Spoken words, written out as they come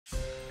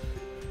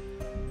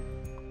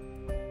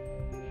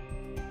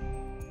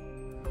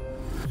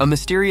A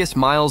mysterious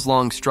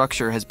miles-long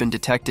structure has been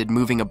detected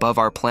moving above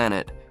our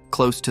planet,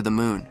 close to the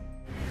moon.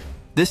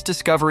 This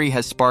discovery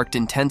has sparked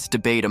intense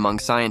debate among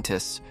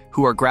scientists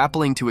who are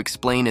grappling to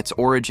explain its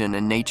origin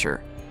and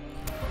nature.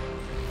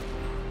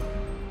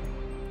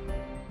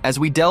 As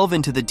we delve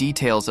into the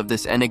details of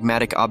this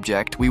enigmatic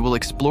object, we will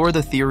explore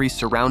the theories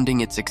surrounding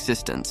its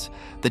existence,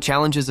 the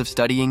challenges of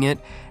studying it,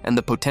 and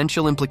the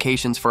potential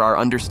implications for our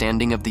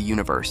understanding of the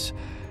universe.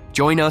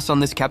 Join us on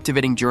this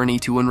captivating journey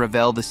to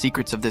unravel the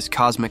secrets of this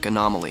cosmic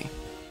anomaly.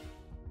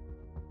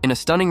 In a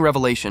stunning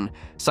revelation,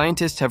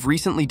 scientists have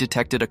recently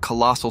detected a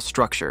colossal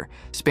structure,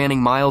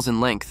 spanning miles in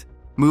length,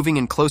 moving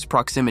in close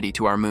proximity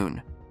to our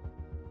moon.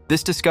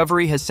 This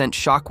discovery has sent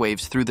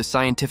shockwaves through the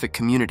scientific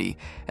community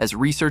as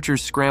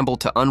researchers scramble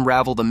to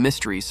unravel the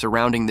mysteries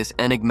surrounding this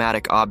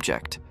enigmatic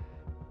object.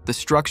 The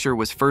structure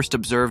was first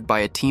observed by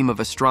a team of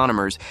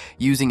astronomers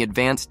using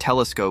advanced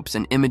telescopes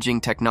and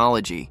imaging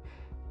technology.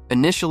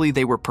 Initially,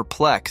 they were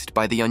perplexed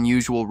by the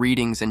unusual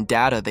readings and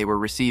data they were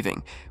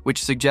receiving,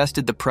 which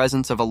suggested the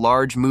presence of a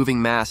large moving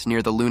mass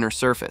near the lunar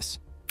surface.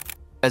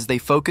 As they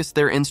focused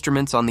their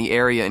instruments on the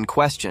area in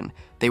question,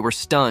 they were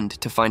stunned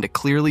to find a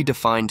clearly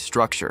defined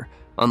structure,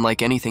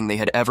 unlike anything they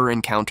had ever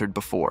encountered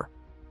before.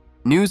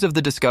 News of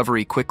the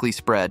discovery quickly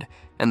spread,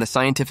 and the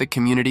scientific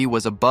community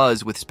was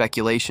abuzz with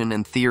speculation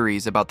and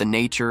theories about the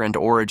nature and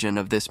origin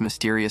of this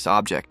mysterious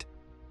object.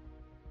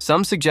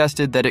 Some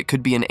suggested that it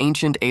could be an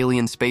ancient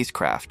alien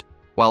spacecraft,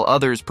 while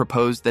others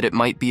proposed that it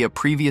might be a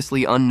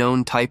previously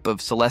unknown type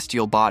of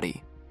celestial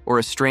body, or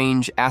a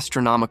strange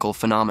astronomical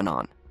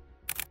phenomenon.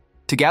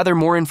 To gather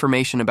more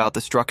information about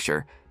the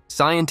structure,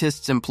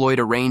 scientists employed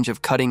a range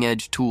of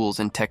cutting-edge tools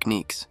and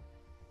techniques.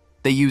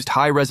 They used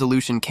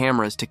high-resolution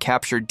cameras to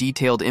capture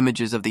detailed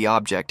images of the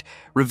object,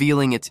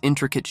 revealing its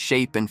intricate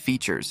shape and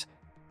features.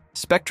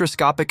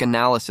 Spectroscopic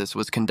analysis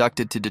was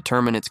conducted to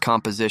determine its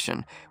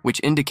composition, which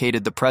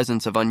indicated the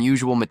presence of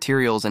unusual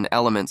materials and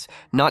elements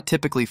not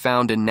typically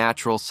found in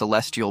natural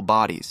celestial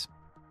bodies.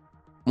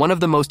 One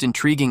of the most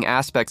intriguing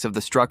aspects of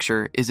the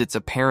structure is its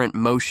apparent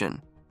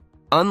motion.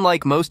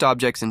 Unlike most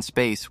objects in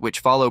space,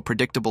 which follow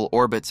predictable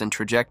orbits and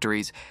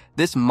trajectories,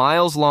 this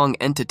miles-long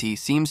entity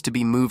seems to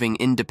be moving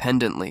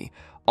independently,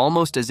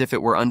 almost as if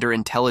it were under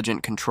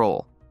intelligent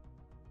control.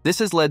 This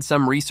has led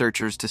some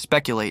researchers to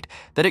speculate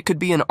that it could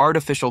be an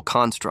artificial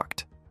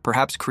construct,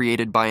 perhaps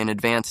created by an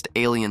advanced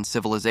alien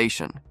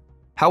civilization.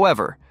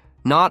 However,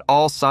 not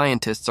all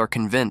scientists are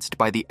convinced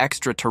by the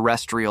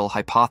extraterrestrial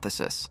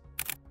hypothesis.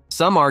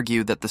 Some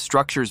argue that the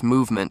structure's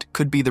movement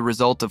could be the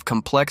result of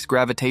complex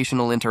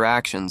gravitational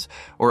interactions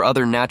or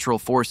other natural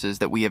forces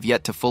that we have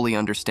yet to fully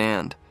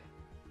understand.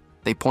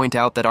 They point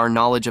out that our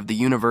knowledge of the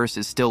universe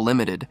is still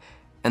limited,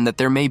 and that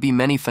there may be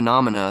many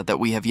phenomena that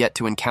we have yet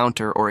to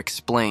encounter or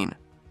explain.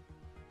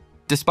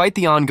 Despite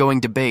the ongoing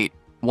debate,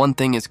 one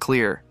thing is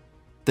clear.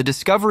 The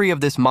discovery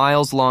of this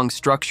miles-long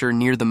structure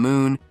near the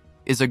moon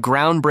is a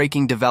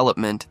groundbreaking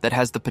development that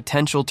has the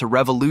potential to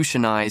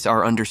revolutionize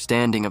our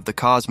understanding of the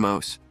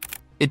cosmos.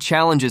 It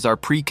challenges our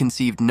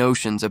preconceived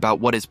notions about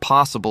what is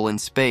possible in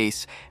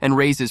space and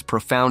raises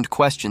profound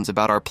questions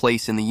about our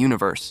place in the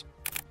universe.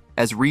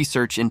 As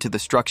research into the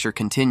structure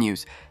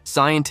continues,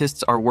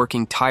 scientists are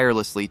working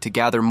tirelessly to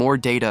gather more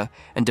data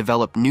and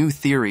develop new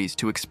theories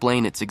to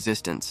explain its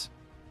existence.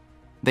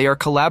 They are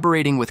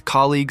collaborating with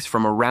colleagues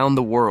from around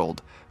the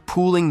world,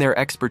 pooling their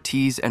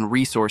expertise and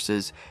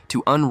resources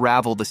to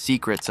unravel the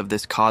secrets of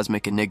this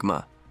cosmic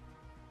enigma.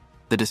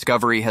 The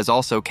discovery has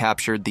also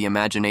captured the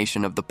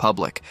imagination of the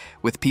public,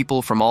 with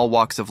people from all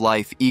walks of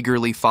life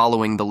eagerly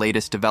following the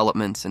latest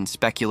developments and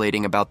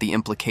speculating about the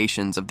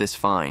implications of this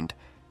find.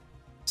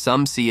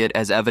 Some see it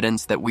as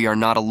evidence that we are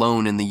not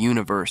alone in the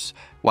universe,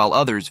 while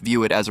others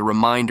view it as a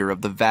reminder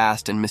of the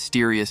vast and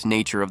mysterious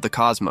nature of the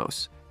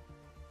cosmos.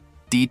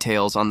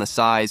 Details on the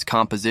size,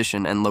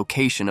 composition, and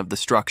location of the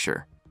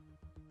structure.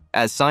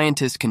 As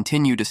scientists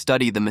continue to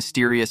study the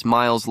mysterious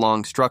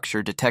miles-long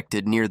structure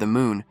detected near the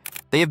moon,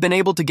 they have been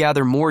able to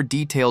gather more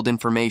detailed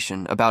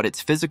information about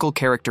its physical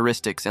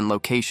characteristics and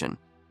location.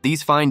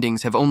 These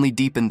findings have only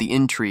deepened the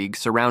intrigue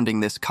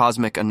surrounding this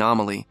cosmic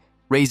anomaly,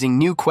 raising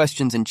new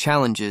questions and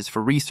challenges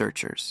for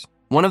researchers.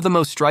 One of the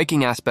most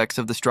striking aspects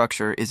of the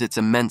structure is its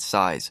immense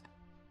size.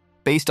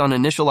 Based on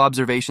initial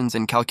observations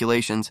and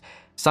calculations,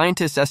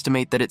 scientists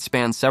estimate that it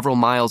spans several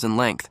miles in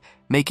length,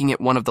 making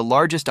it one of the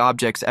largest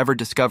objects ever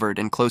discovered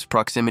in close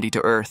proximity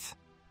to Earth.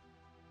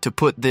 To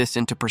put this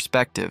into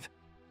perspective,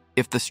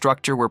 if the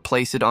structure were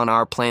placed on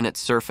our planet's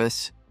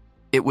surface,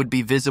 it would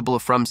be visible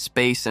from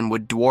space and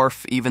would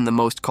dwarf even the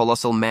most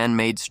colossal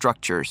man-made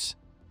structures.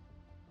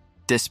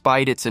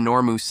 Despite its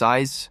enormous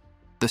size,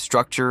 the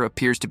structure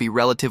appears to be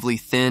relatively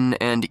thin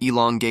and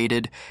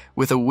elongated,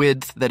 with a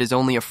width that is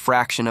only a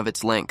fraction of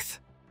its length.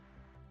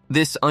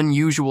 This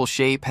unusual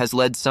shape has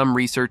led some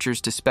researchers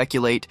to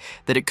speculate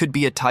that it could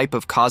be a type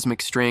of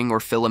cosmic string or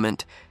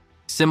filament,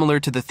 similar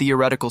to the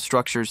theoretical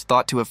structures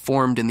thought to have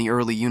formed in the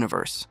early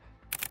universe.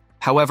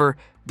 However,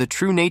 the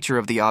true nature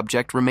of the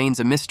object remains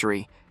a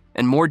mystery,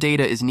 and more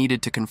data is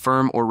needed to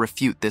confirm or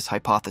refute this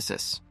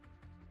hypothesis.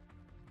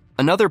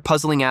 Another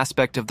puzzling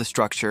aspect of the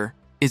structure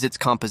is its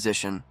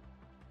composition.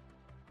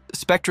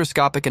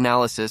 Spectroscopic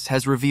analysis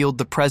has revealed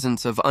the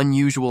presence of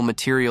unusual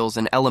materials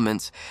and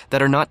elements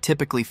that are not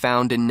typically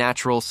found in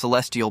natural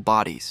celestial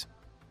bodies.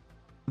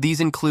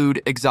 These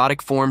include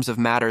exotic forms of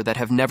matter that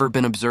have never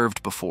been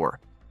observed before,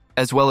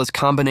 as well as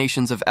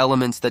combinations of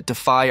elements that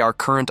defy our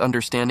current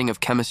understanding of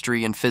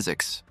chemistry and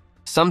physics.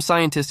 Some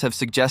scientists have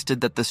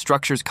suggested that the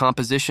structure's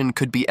composition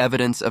could be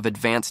evidence of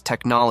advanced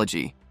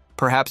technology,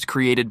 perhaps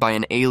created by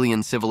an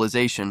alien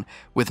civilization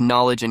with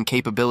knowledge and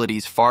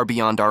capabilities far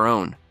beyond our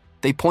own.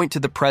 They point to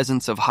the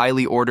presence of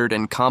highly ordered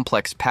and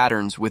complex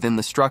patterns within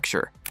the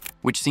structure,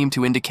 which seem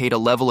to indicate a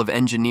level of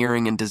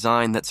engineering and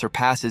design that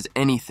surpasses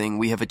anything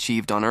we have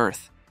achieved on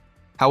Earth.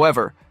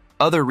 However,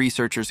 other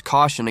researchers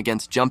caution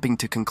against jumping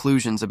to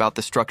conclusions about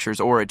the structure's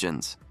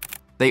origins.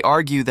 They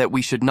argue that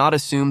we should not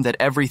assume that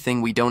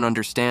everything we don't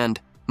understand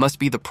must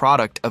be the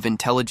product of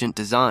intelligent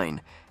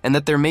design, and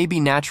that there may be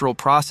natural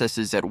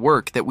processes at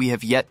work that we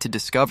have yet to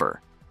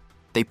discover.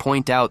 They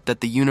point out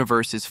that the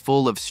universe is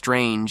full of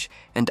strange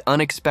and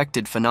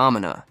unexpected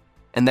phenomena,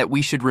 and that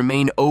we should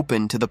remain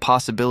open to the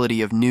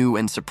possibility of new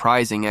and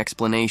surprising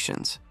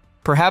explanations.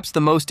 Perhaps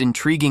the most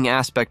intriguing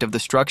aspect of the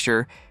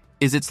structure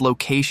is its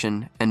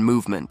location and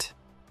movement.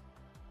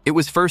 It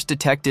was first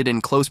detected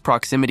in close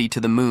proximity to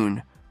the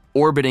Moon,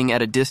 orbiting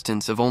at a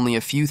distance of only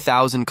a few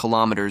thousand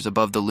kilometers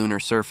above the lunar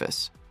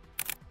surface.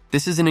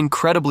 This is an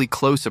incredibly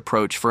close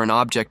approach for an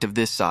object of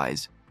this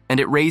size, and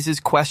it raises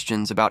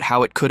questions about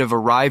how it could have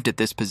arrived at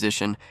this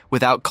position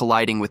without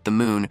colliding with the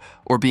Moon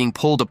or being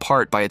pulled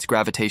apart by its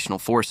gravitational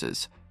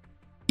forces.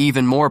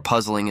 Even more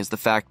puzzling is the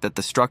fact that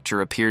the structure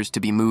appears to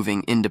be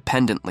moving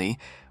independently,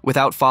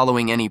 without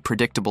following any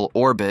predictable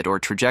orbit or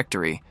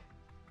trajectory.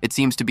 It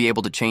seems to be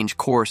able to change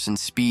course and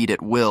speed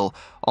at will,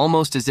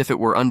 almost as if it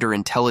were under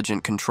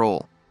intelligent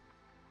control.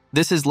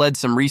 This has led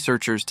some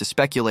researchers to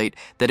speculate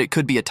that it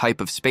could be a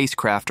type of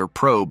spacecraft or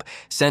probe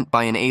sent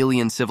by an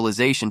alien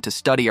civilization to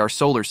study our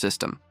solar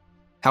system.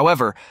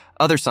 However,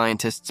 other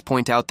scientists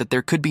point out that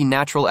there could be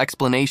natural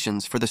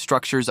explanations for the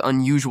structure's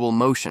unusual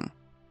motion.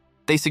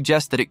 They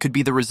suggest that it could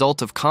be the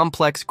result of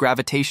complex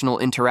gravitational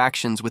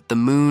interactions with the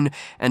Moon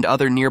and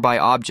other nearby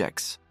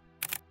objects,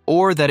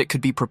 or that it could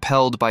be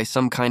propelled by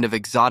some kind of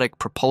exotic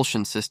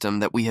propulsion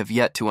system that we have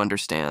yet to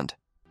understand.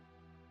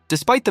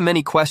 Despite the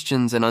many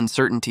questions and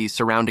uncertainties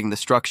surrounding the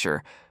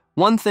structure,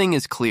 one thing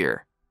is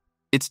clear.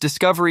 Its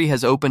discovery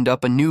has opened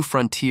up a new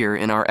frontier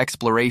in our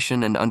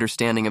exploration and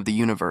understanding of the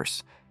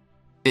universe.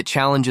 It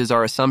challenges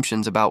our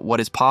assumptions about what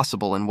is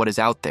possible and what is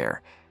out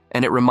there,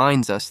 and it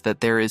reminds us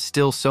that there is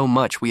still so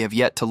much we have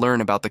yet to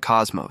learn about the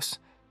cosmos.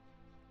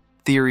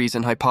 Theories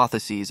and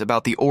hypotheses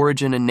about the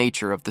origin and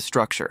nature of the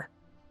structure.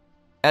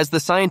 As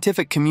the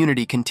scientific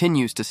community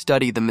continues to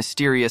study the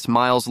mysterious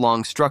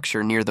miles-long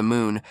structure near the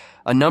Moon,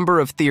 a number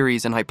of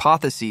theories and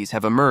hypotheses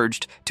have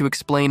emerged to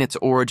explain its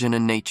origin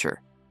and nature.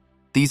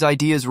 These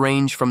ideas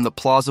range from the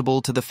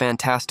plausible to the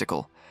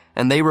fantastical,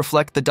 and they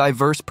reflect the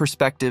diverse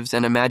perspectives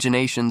and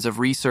imaginations of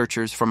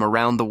researchers from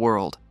around the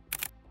world.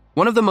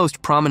 One of the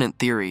most prominent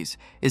theories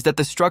is that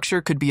the structure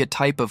could be a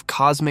type of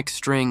cosmic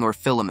string or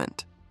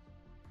filament.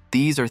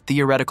 These are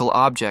theoretical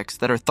objects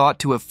that are thought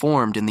to have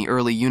formed in the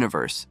early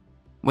universe,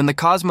 when the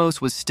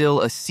cosmos was still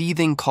a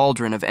seething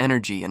cauldron of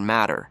energy and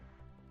matter.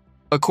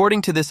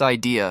 According to this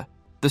idea,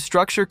 the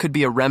structure could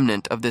be a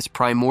remnant of this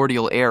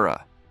primordial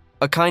era,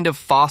 a kind of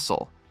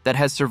fossil that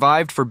has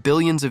survived for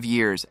billions of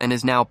years and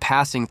is now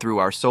passing through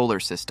our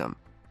solar system.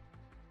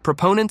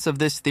 Proponents of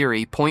this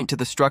theory point to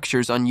the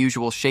structure's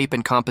unusual shape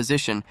and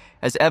composition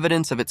as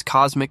evidence of its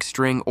cosmic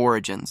string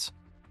origins.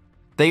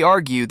 They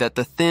argue that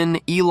the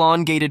thin,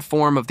 elongated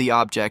form of the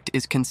object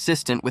is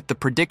consistent with the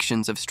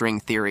predictions of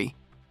string theory,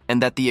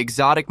 and that the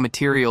exotic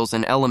materials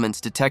and elements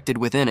detected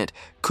within it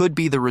could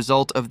be the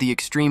result of the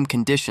extreme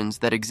conditions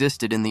that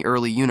existed in the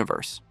early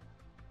universe.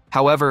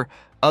 However,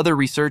 other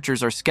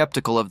researchers are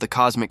skeptical of the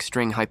cosmic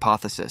string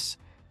hypothesis.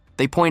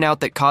 They point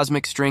out that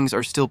cosmic strings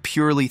are still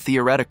purely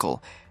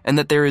theoretical, and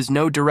that there is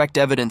no direct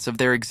evidence of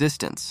their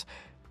existence.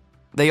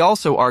 They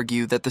also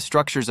argue that the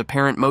structure's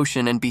apparent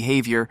motion and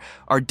behavior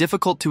are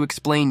difficult to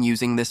explain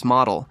using this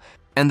model,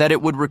 and that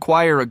it would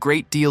require a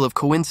great deal of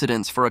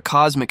coincidence for a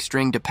cosmic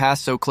string to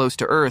pass so close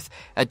to Earth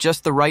at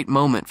just the right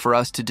moment for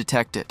us to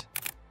detect it.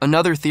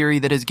 Another theory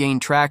that has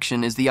gained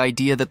traction is the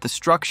idea that the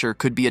structure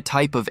could be a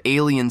type of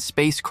alien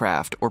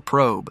spacecraft or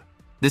probe.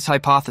 This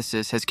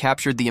hypothesis has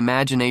captured the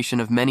imagination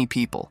of many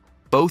people,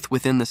 both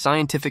within the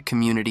scientific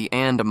community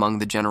and among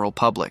the general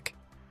public.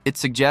 It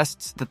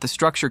suggests that the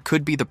structure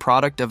could be the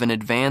product of an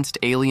advanced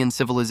alien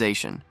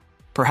civilization,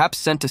 perhaps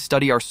sent to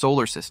study our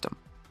solar system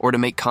or to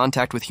make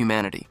contact with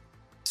humanity.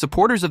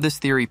 Supporters of this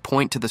theory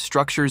point to the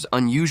structure's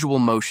unusual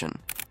motion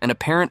and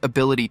apparent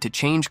ability to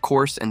change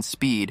course and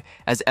speed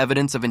as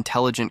evidence of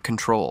intelligent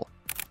control.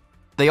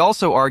 They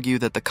also argue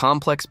that the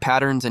complex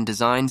patterns and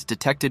designs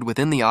detected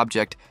within the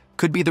object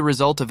could be the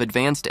result of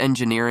advanced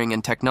engineering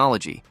and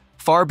technology,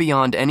 far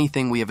beyond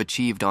anything we have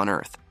achieved on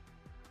Earth.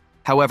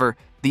 However,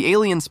 the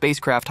alien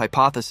spacecraft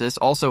hypothesis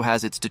also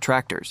has its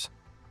detractors.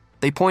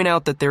 They point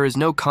out that there is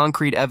no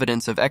concrete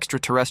evidence of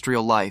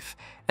extraterrestrial life,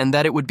 and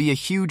that it would be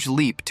a huge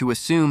leap to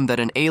assume that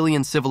an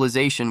alien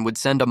civilization would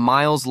send a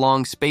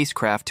miles-long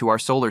spacecraft to our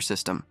solar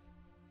system.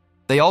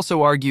 They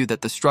also argue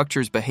that the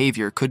structure's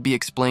behavior could be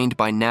explained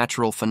by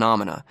natural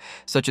phenomena,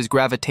 such as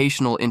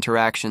gravitational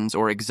interactions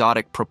or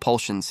exotic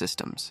propulsion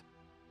systems.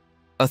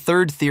 A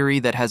third theory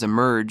that has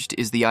emerged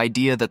is the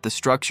idea that the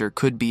structure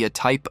could be a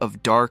type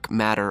of dark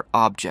matter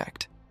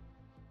object.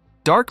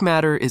 Dark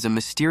matter is a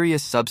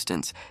mysterious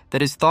substance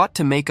that is thought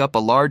to make up a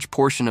large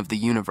portion of the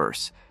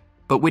universe,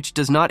 but which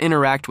does not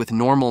interact with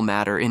normal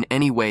matter in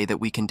any way that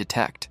we can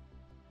detect.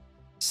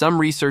 Some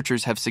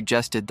researchers have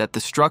suggested that the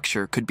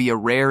structure could be a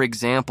rare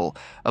example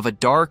of a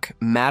dark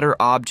matter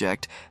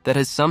object that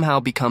has somehow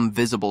become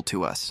visible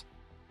to us.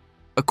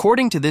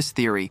 According to this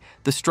theory,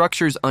 the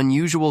structure's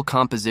unusual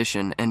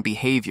composition and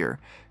behavior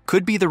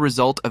could be the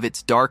result of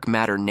its dark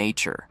matter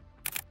nature.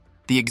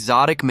 The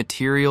exotic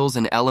materials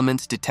and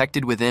elements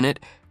detected within it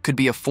could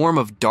be a form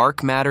of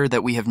dark matter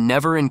that we have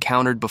never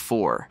encountered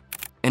before,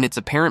 and its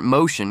apparent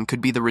motion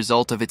could be the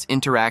result of its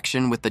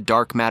interaction with the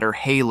dark matter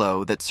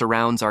halo that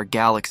surrounds our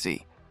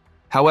galaxy.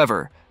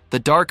 However, the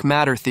dark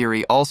matter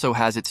theory also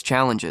has its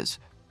challenges.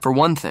 For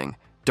one thing,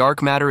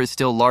 dark matter is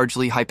still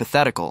largely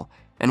hypothetical,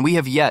 and we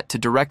have yet to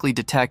directly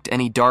detect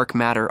any dark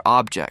matter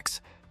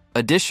objects.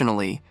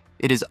 Additionally,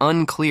 it is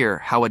unclear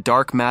how a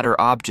dark matter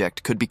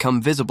object could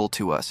become visible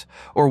to us,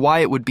 or why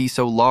it would be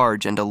so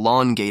large and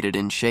elongated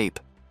in shape.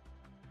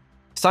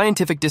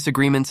 Scientific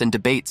disagreements and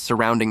debates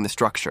surrounding the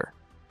structure.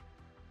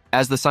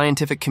 As the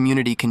scientific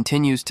community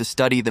continues to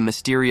study the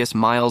mysterious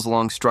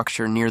miles-long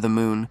structure near the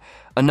moon,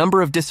 a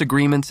number of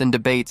disagreements and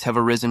debates have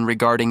arisen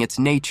regarding its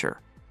nature,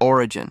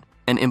 origin,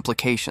 and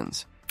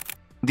implications.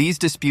 These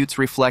disputes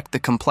reflect the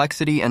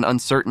complexity and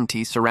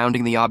uncertainty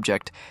surrounding the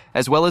object,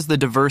 as well as the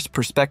diverse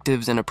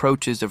perspectives and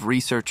approaches of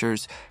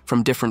researchers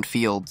from different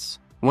fields.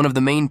 One of the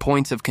main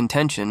points of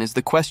contention is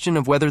the question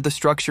of whether the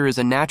structure is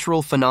a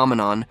natural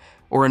phenomenon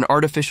or an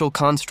artificial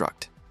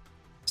construct.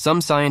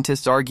 Some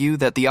scientists argue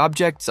that the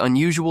object's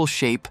unusual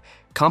shape,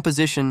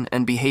 composition,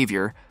 and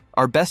behavior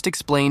are best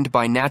explained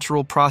by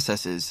natural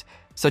processes,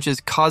 such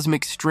as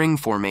cosmic string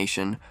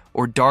formation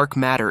or dark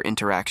matter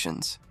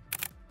interactions.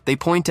 They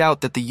point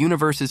out that the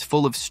universe is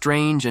full of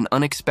strange and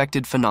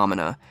unexpected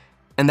phenomena,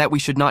 and that we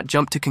should not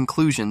jump to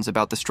conclusions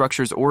about the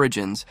structure's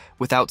origins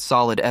without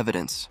solid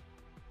evidence.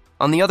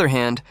 On the other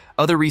hand,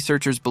 other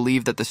researchers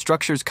believe that the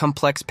structure's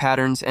complex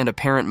patterns and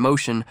apparent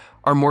motion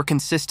are more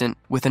consistent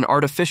with an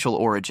artificial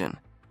origin.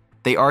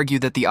 They argue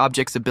that the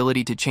object's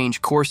ability to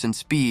change course and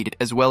speed,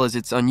 as well as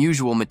its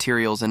unusual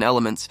materials and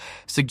elements,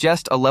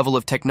 suggest a level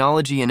of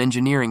technology and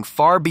engineering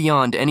far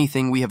beyond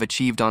anything we have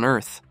achieved on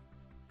Earth.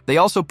 They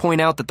also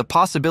point out that the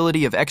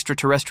possibility of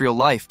extraterrestrial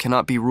life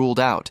cannot be ruled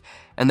out,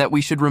 and that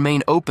we should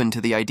remain open to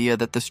the idea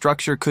that the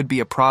structure could be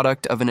a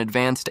product of an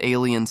advanced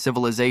alien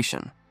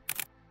civilization.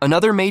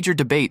 Another major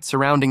debate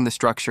surrounding the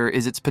structure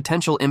is its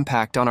potential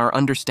impact on our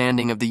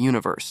understanding of the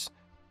universe.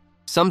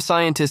 Some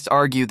scientists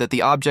argue that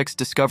the object's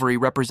discovery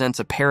represents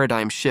a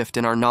paradigm shift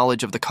in our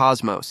knowledge of the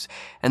cosmos,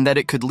 and that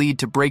it could lead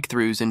to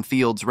breakthroughs in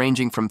fields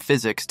ranging from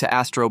physics to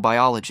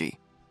astrobiology.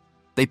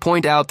 They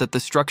point out that the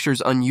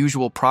structure's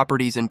unusual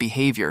properties and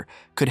behavior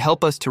could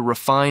help us to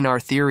refine our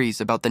theories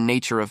about the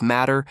nature of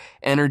matter,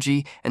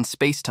 energy, and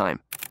space-time,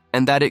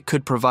 and that it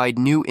could provide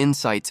new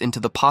insights into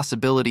the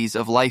possibilities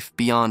of life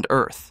beyond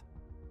Earth.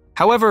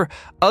 However,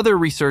 other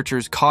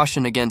researchers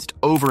caution against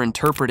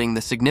overinterpreting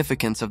the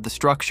significance of the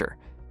structure.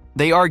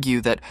 They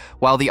argue that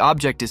while the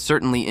object is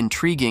certainly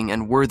intriguing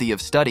and worthy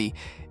of study,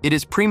 it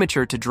is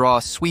premature to draw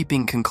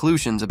sweeping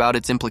conclusions about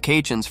its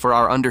implications for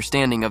our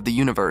understanding of the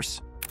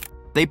universe.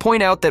 They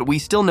point out that we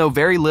still know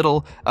very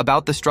little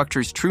about the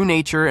structure's true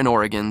nature and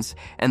origins,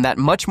 and that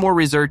much more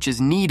research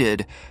is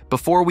needed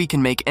before we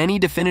can make any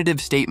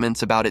definitive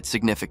statements about its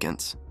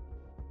significance.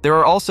 There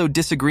are also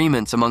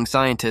disagreements among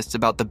scientists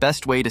about the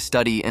best way to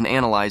study and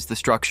analyze the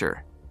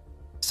structure.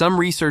 Some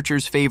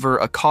researchers favor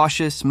a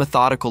cautious,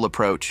 methodical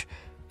approach,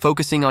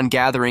 focusing on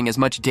gathering as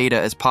much data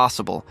as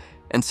possible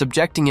and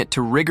subjecting it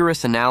to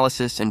rigorous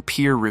analysis and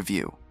peer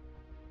review.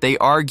 They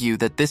argue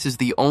that this is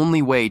the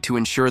only way to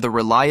ensure the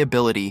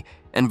reliability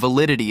and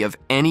validity of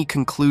any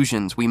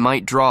conclusions we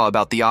might draw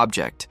about the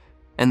object,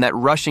 and that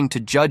rushing to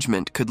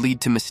judgment could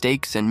lead to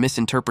mistakes and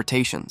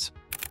misinterpretations.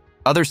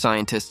 Other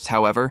scientists,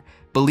 however,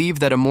 believe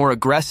that a more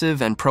aggressive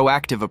and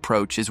proactive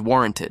approach is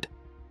warranted.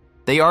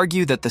 They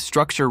argue that the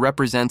structure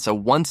represents a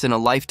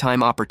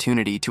once-in-a-lifetime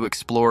opportunity to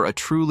explore a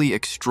truly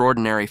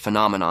extraordinary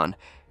phenomenon,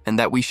 and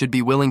that we should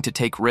be willing to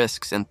take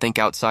risks and think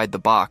outside the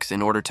box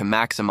in order to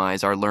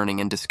maximize our learning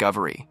and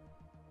discovery.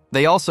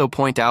 They also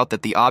point out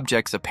that the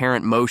object's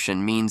apparent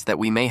motion means that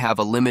we may have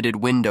a limited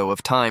window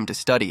of time to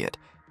study it,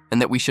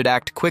 and that we should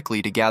act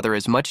quickly to gather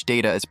as much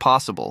data as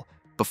possible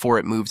before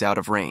it moves out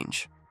of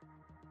range.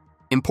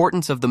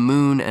 Importance of the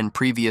moon and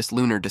previous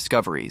lunar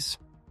discoveries.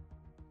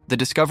 The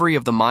discovery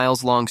of the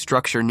miles-long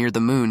structure near the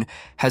moon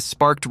has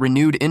sparked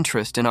renewed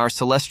interest in our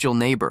celestial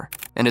neighbor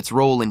and its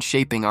role in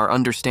shaping our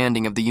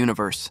understanding of the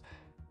universe.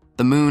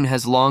 The moon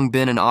has long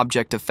been an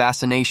object of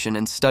fascination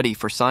and study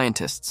for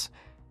scientists,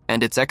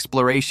 and its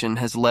exploration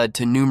has led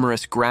to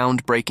numerous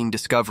groundbreaking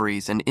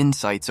discoveries and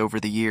insights over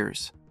the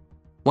years.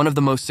 One of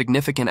the most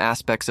significant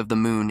aspects of the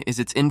moon is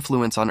its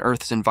influence on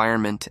Earth's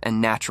environment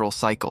and natural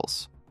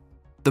cycles.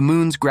 The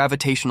moon's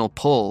gravitational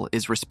pull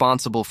is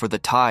responsible for the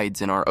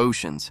tides in our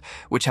oceans,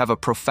 which have a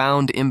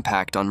profound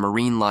impact on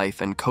marine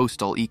life and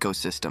coastal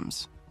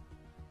ecosystems.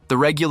 The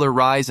regular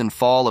rise and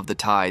fall of the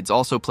tides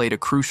also played a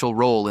crucial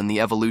role in the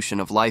evolution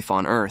of life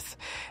on Earth,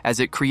 as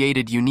it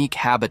created unique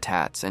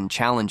habitats and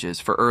challenges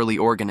for early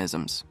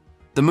organisms.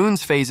 The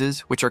moon's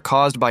phases, which are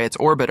caused by its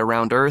orbit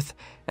around Earth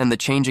and the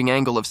changing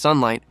angle of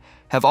sunlight,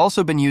 have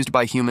also been used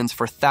by humans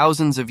for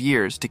thousands of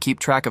years to keep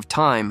track of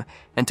time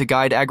and to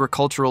guide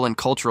agricultural and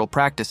cultural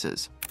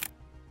practices.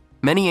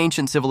 Many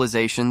ancient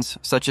civilizations,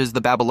 such as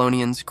the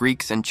Babylonians,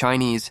 Greeks, and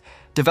Chinese,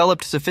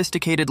 developed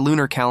sophisticated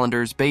lunar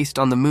calendars based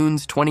on the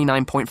moon's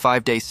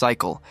 29.5-day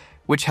cycle,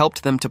 which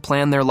helped them to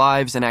plan their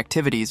lives and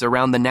activities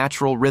around the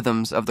natural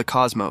rhythms of the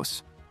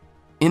cosmos.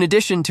 In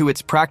addition to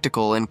its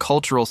practical and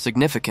cultural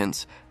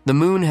significance, the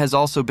moon has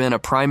also been a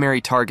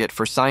primary target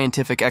for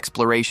scientific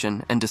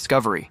exploration and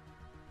discovery.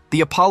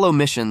 The Apollo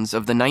missions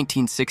of the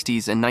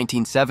 1960s and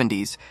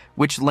 1970s,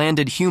 which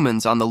landed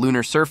humans on the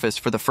lunar surface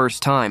for the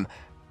first time,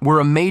 were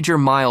a major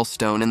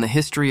milestone in the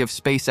history of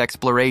space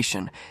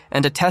exploration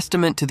and a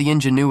testament to the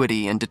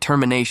ingenuity and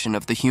determination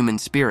of the human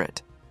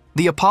spirit.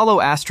 The Apollo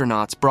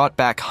astronauts brought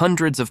back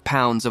hundreds of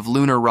pounds of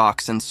lunar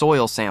rocks and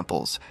soil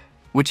samples,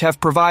 which have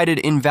provided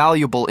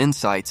invaluable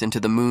insights into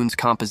the moon's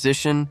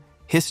composition,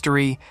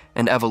 history,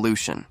 and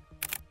evolution.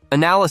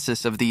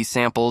 Analysis of these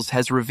samples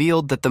has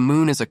revealed that the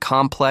moon is a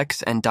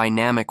complex and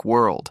dynamic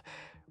world,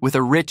 with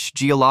a rich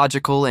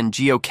geological and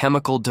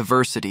geochemical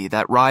diversity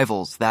that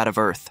rivals that of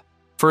Earth.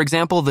 For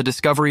example, the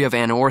discovery of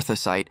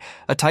anorthosite,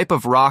 a type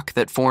of rock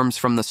that forms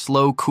from the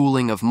slow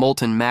cooling of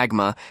molten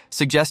magma,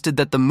 suggested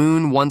that the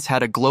moon once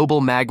had a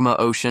global magma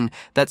ocean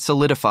that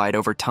solidified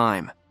over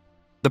time.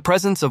 The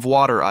presence of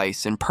water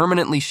ice in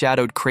permanently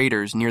shadowed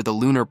craters near the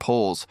lunar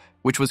poles,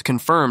 which was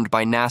confirmed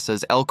by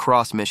NASA's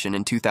L-Cross mission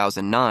in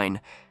 2009,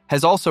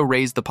 has also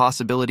raised the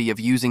possibility of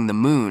using the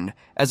moon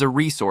as a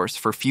resource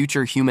for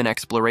future human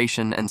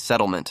exploration and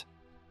settlement.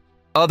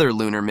 Other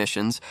lunar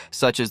missions,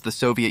 such as the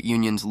Soviet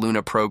Union's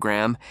Luna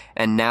program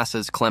and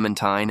NASA's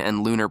Clementine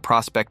and Lunar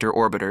Prospector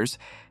orbiters,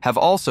 have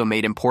also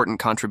made important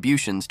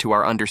contributions to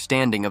our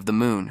understanding of the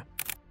moon.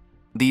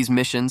 These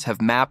missions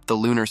have mapped the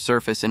lunar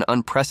surface in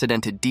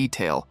unprecedented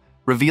detail,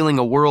 revealing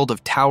a world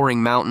of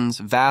towering mountains,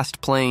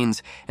 vast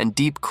plains, and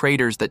deep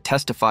craters that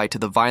testify to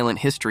the violent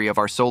history of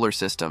our solar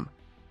system.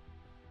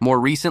 More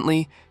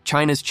recently,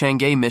 China's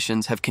Chang'e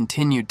missions have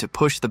continued to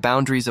push the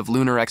boundaries of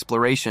lunar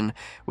exploration,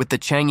 with the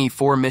Chang'e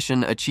 4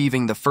 mission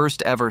achieving the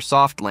first-ever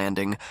soft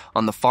landing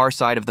on the far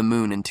side of the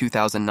moon in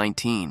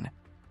 2019.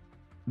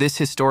 This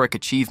historic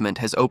achievement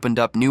has opened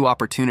up new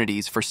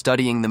opportunities for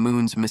studying the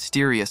moon's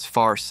mysterious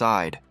far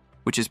side,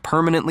 which is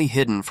permanently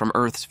hidden from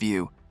Earth's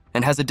view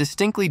and has a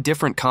distinctly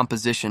different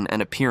composition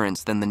and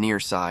appearance than the near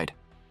side.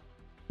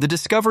 The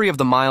discovery of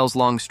the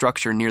miles-long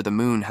structure near the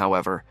moon,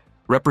 however,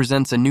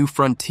 represents a new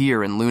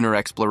frontier in lunar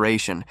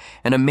exploration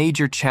and a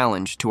major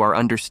challenge to our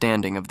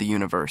understanding of the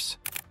universe.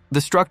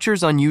 The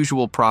structure's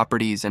unusual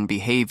properties and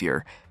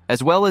behavior,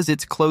 as well as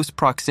its close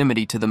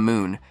proximity to the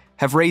moon,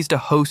 have raised a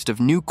host of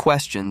new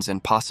questions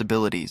and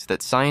possibilities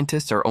that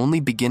scientists are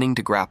only beginning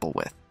to grapple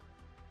with.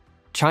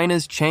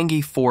 China's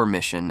Chang'e 4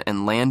 mission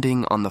and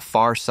landing on the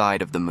far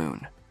side of the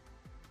moon.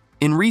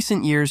 In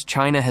recent years,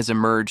 China has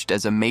emerged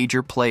as a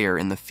major player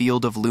in the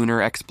field of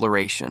lunar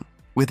exploration,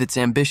 with its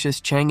ambitious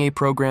Chang'e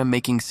program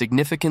making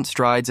significant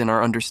strides in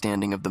our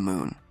understanding of the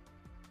moon.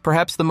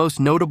 Perhaps the most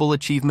notable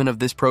achievement of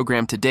this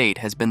program to date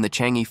has been the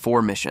Chang'e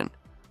 4 mission,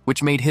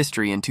 which made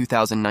history in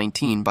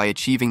 2019 by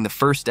achieving the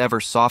first-ever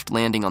soft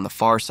landing on the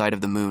far side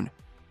of the moon.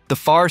 The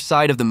far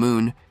side of the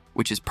moon,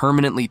 which is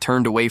permanently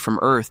turned away from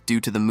Earth due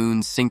to the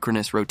moon's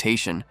synchronous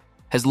rotation,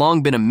 has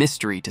long been a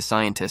mystery to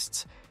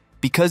scientists.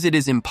 Because it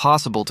is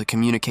impossible to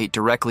communicate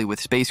directly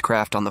with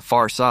spacecraft on the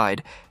far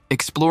side,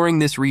 exploring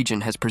this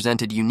region has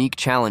presented unique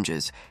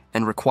challenges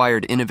and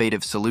required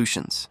innovative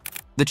solutions.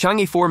 The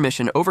Chang'e 4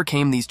 mission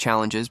overcame these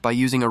challenges by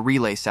using a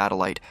relay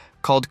satellite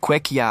called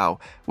Queqiao,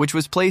 which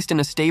was placed in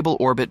a stable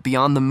orbit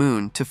beyond the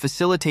moon to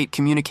facilitate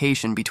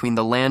communication between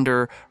the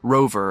lander,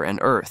 rover, and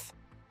Earth.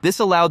 This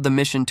allowed the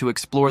mission to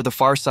explore the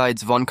far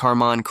side's Von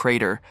Karman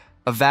crater,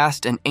 a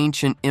vast and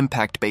ancient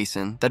impact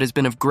basin that has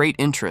been of great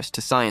interest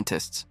to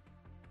scientists.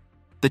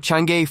 The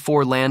Chang'e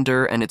 4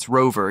 lander and its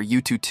rover,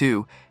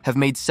 Yutu-2, have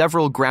made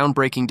several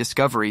groundbreaking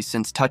discoveries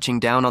since touching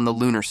down on the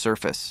lunar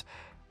surface.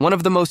 One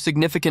of the most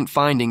significant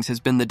findings has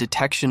been the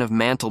detection of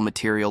mantle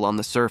material on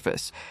the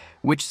surface,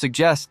 which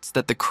suggests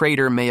that the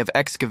crater may have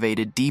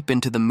excavated deep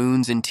into the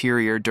moon's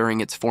interior during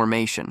its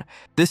formation.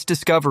 This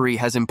discovery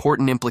has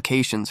important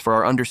implications for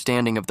our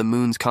understanding of the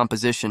moon's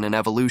composition and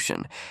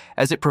evolution,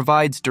 as it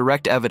provides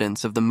direct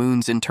evidence of the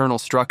moon's internal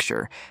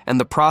structure and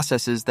the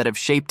processes that have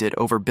shaped it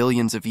over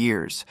billions of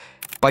years.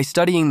 By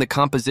studying the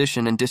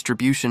composition and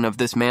distribution of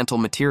this mantle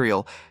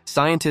material,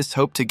 scientists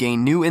hope to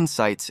gain new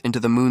insights into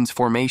the moon's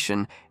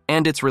formation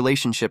and its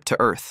relationship to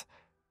Earth.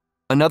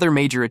 Another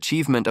major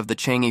achievement of the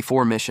Chang'e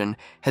 4 mission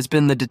has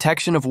been the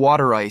detection of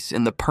water ice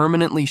in the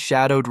permanently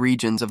shadowed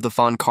regions of the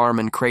Von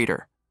Karman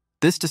crater.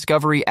 This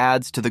discovery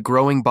adds to the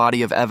growing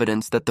body of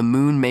evidence that the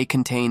moon may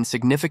contain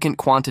significant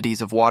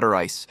quantities of water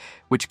ice,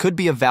 which could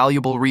be a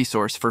valuable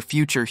resource for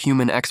future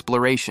human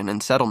exploration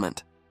and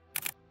settlement.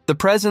 The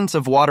presence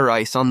of water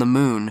ice on the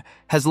moon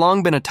has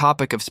long been a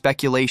topic of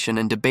speculation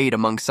and debate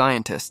among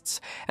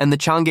scientists, and the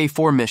Chang'e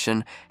 4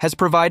 mission has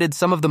provided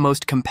some of the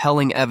most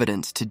compelling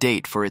evidence to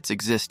date for its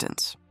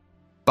existence.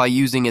 By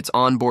using its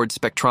onboard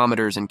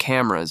spectrometers and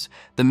cameras,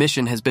 the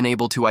mission has been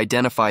able to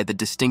identify the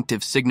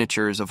distinctive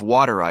signatures of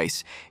water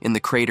ice in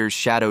the crater's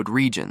shadowed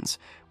regions,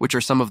 which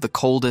are some of the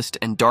coldest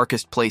and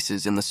darkest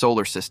places in the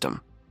solar system.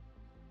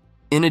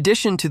 In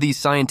addition to these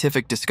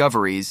scientific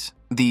discoveries,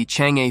 the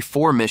Chang'e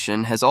 4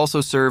 mission has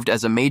also served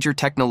as a major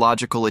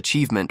technological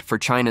achievement for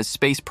China's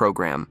space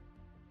program.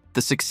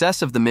 The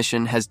success of the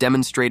mission has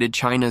demonstrated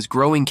China's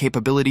growing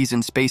capabilities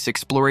in space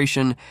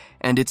exploration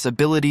and its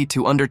ability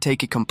to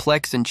undertake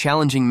complex and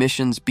challenging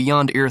missions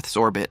beyond Earth's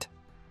orbit.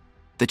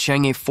 The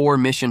Chang'e 4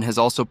 mission has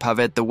also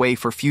paved the way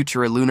for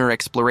future lunar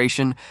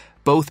exploration,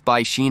 both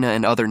by China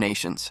and other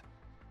nations.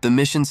 The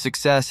mission's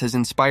success has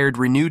inspired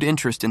renewed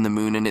interest in the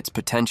moon and its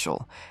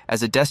potential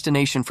as a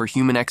destination for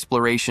human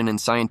exploration and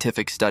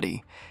scientific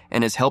study,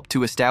 and has helped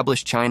to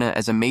establish China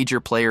as a major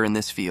player in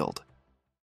this field.